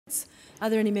Are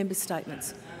there any member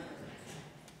statements?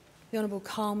 The Honourable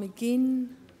Kyle McGinn.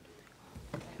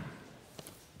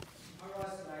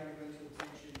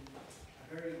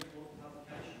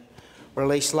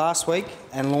 Released last week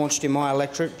and launched in my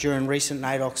electorate during recent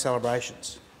NAIDOC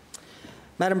celebrations.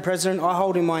 Madam President, I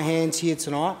hold in my hands here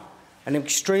tonight an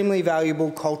extremely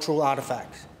valuable cultural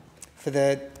artefact. For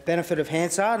the benefit of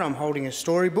Hansard, I'm holding a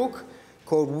storybook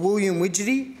called William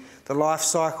Wijity, The Life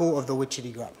Cycle of the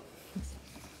Wijity Grub.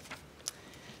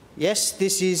 Yes,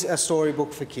 this is a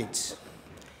storybook for kids.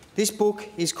 This book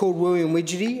is called William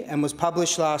Wijity and was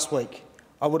published last week.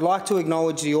 I would like to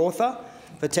acknowledge the author,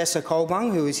 Vattessa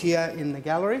Colbung, who is here in the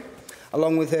gallery,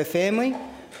 along with her family,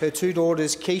 her two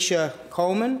daughters Keisha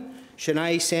Coleman,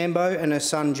 Shanae Sambo and her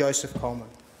son Joseph Coleman.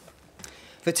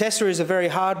 Vattessa is a very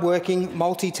hard-working,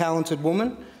 multi-talented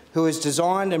woman who has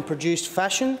designed and produced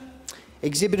fashion,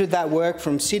 exhibited that work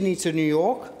from Sydney to New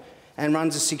York, and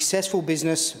runs a successful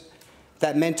business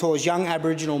that mentors young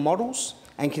Aboriginal models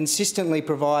and consistently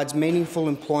provides meaningful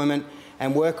employment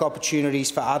and work opportunities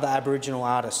for other Aboriginal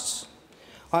artists.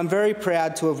 I'm very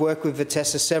proud to have worked with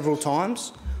Vattessa several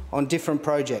times on different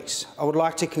projects. I would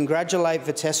like to congratulate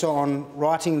Vattessa on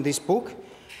writing this book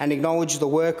and acknowledge the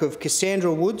work of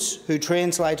Cassandra Woods, who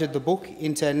translated the book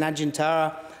into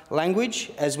Ngaanyatjarra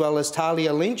language, as well as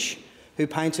Talia Lynch, who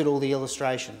painted all the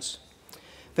illustrations.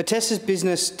 Vattessa's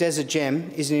business, Desert Gem,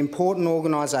 is an important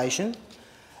organisation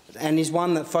and is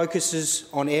one that focuses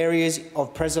on areas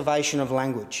of preservation of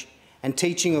language and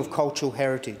teaching of cultural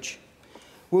heritage.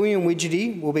 William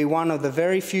Wijity will be one of the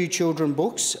very few children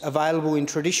books available in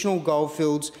traditional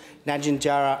Goldfields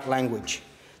Ngaanyatjarra language.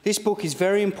 This book is a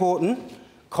very important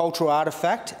cultural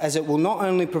artefact, as it will not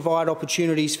only provide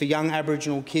opportunities for young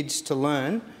Aboriginal kids to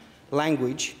learn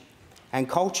language and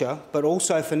culture, but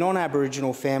also for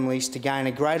non-Aboriginal families to gain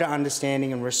a greater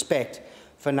understanding and respect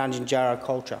for Ngaanyatjarra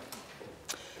culture.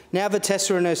 Now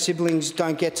Vattessa and her siblings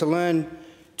don't get to learn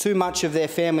too much of their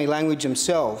family language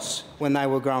themselves when they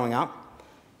were growing up,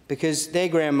 because their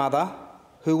grandmother,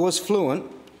 who was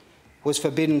fluent, was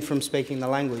forbidden from speaking the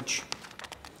language.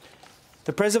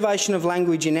 The preservation of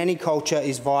language in any culture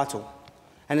is vital,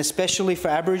 and especially for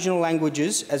Aboriginal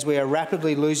languages, as we are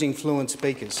rapidly losing fluent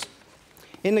speakers.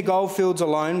 In the Goldfields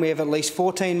alone, we have at least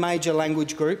 14 major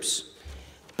language groups,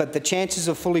 but the chances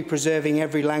of fully preserving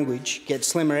every language get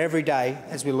slimmer every day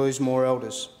as we lose more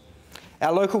elders.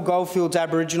 Our local Goldfields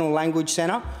Aboriginal Language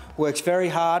Centre works very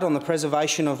hard on the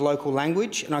preservation of local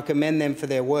language, and I commend them for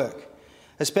their work,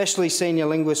 especially senior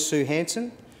linguist Sue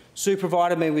Hanson. Sue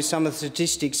provided me with some of the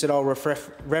statistics that I'll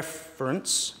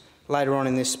reference later on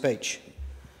in this speech.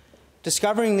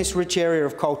 Discovering this rich area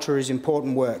of culture is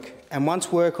important work, and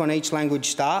once work on each language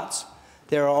starts,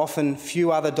 there are often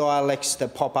few other dialects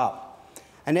that pop up.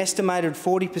 An estimated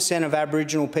 40% of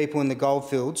Aboriginal people in the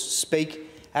Goldfields speak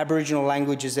Aboriginal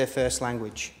language as their first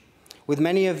language, with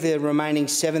many of the remaining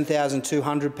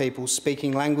 7,200 people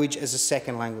speaking language as a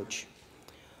second language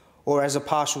or as a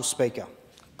partial speaker.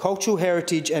 Cultural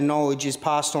heritage and knowledge is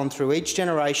passed on through each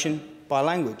generation by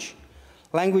language.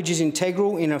 Language is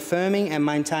integral in affirming and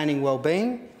maintaining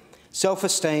well-being,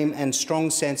 self-esteem and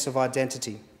strong sense of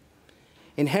identity.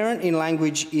 Inherent in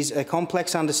language is a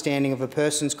complex understanding of a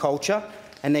person's culture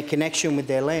and their connection with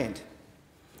their land.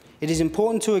 It is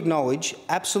important to acknowledge,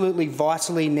 absolutely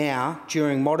vitally now,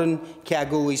 during modern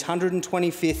Kalgoorlie's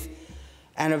 125th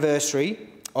anniversary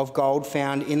of gold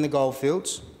found in the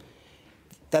Goldfields,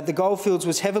 that the Goldfields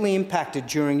was heavily impacted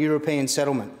during European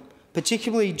settlement,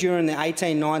 particularly during the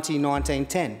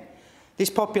 1890-1910.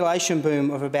 This population boom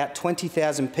of about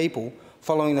 20,000 people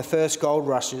following the first gold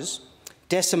rushes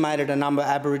decimated a number of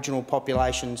Aboriginal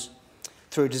populations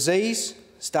through disease,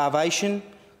 starvation,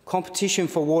 competition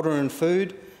for water and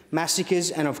food,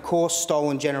 massacres and, of course,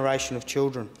 stolen generation of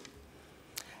children.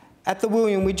 At the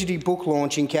William Wijity book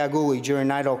launch in Kalgoorlie during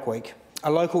NAIDOC week,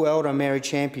 a local elder, Mary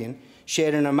Champion,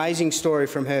 shared an amazing story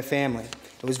from her family.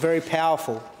 It was very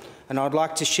powerful, and I'd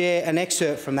like to share an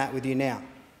excerpt from that with you now.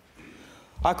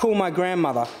 I call my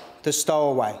grandmother the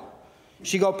stowaway.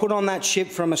 She got put on that ship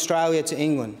from Australia to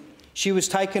England. She was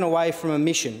taken away from a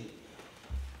mission,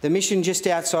 the mission just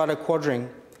outside of Quadring,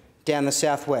 down the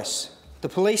southwest. The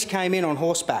police came in on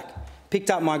horseback, picked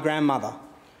up my grandmother,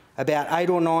 about 8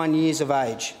 or 9 years of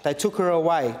age. They took her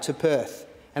away to Perth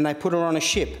and they put her on a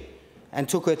ship and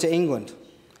took her to England.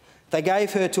 They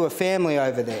gave her to a family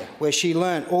over there where she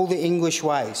learnt all the English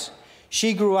ways.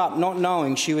 She grew up not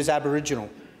knowing she was Aboriginal.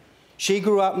 She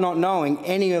grew up not knowing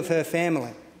any of her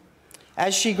family.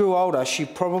 As she grew older, she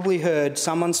probably heard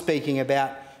someone speaking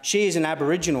about she is an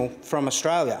Aboriginal from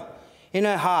Australia. In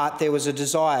her heart, there was a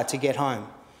desire to get home,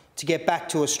 to get back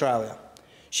to Australia.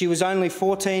 She was only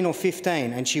 14 or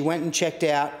 15 and she went and checked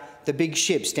out the big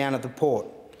ships down at the port.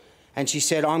 And she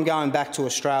said, I'm going back to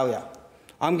Australia.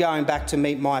 I'm going back to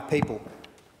meet my people,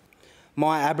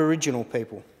 my Aboriginal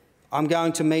people. I'm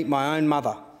going to meet my own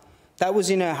mother. That was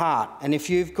in her heart. And if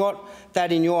you've got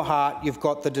that in your heart, you've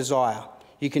got the desire.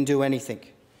 You can do anything.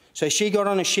 So she got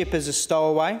on a ship as a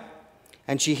stowaway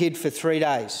and she hid for 3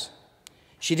 days.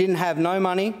 She didn't have no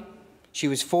money. She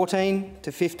was 14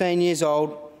 to 15 years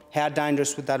old. How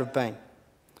dangerous would that have been?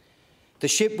 The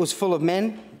ship was full of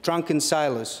men, drunken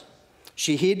sailors.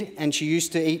 She hid and she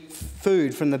used to eat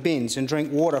food from the bins and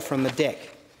drink water from the deck.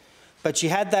 But she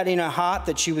had that in her heart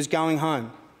that she was going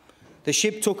home. The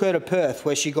ship took her to Perth,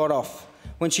 where she got off.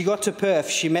 When she got to Perth,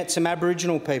 she met some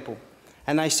Aboriginal people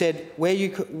and they said, where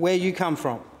you come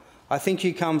from? I think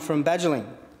you come from Badgerling.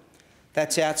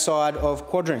 That's outside of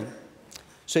Quadring.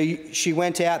 So she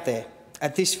went out there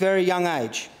at this very young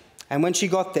age. And when she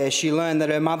got there, she learned that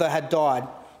her mother had died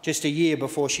just a year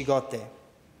before she got there.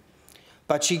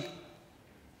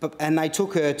 And they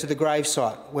took her to the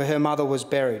gravesite where her mother was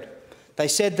buried. They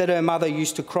said that her mother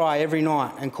used to cry every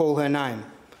night and call her name.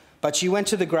 But she went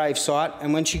to the gravesite,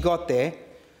 and when she got there,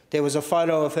 there was a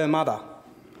photo of her mother,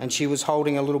 and she was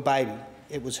holding a little baby.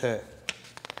 It was her.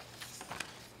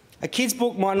 A kid's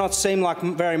book might not seem like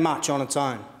very much on its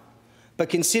own, but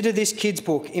consider this kid's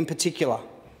book in particular.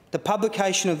 The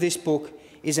publication of this book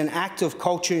is an act of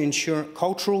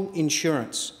cultural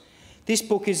insurance. This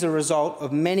book is the result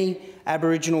of many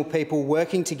Aboriginal people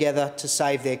working together to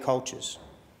save their cultures.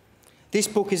 This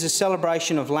book is a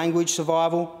celebration of language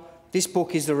survival. This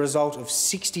book is the result of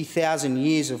 60,000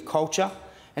 years of culture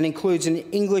and includes an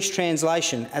English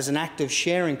translation as an act of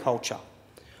sharing culture.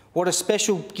 What a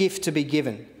special gift to be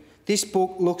given. This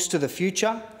book looks to the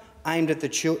future, aimed at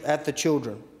the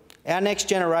children, our next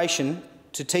generation,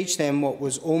 to teach them what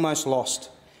was almost lost.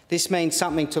 This means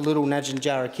something to little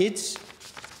Ngaanyatjarra kids.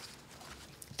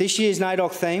 This year's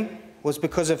NAIDOC theme was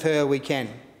Because of Her We Can.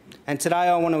 And today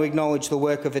I want to acknowledge the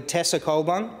work of Vattessa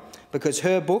Colbung, because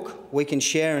her book, we can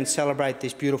share and celebrate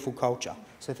this beautiful culture.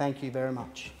 So thank you very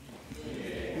much.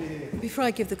 Before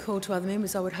I give the call to other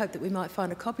members, I would hope that we might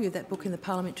find a copy of that book in the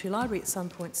Parliamentary Library at some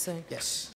point soon. Yes.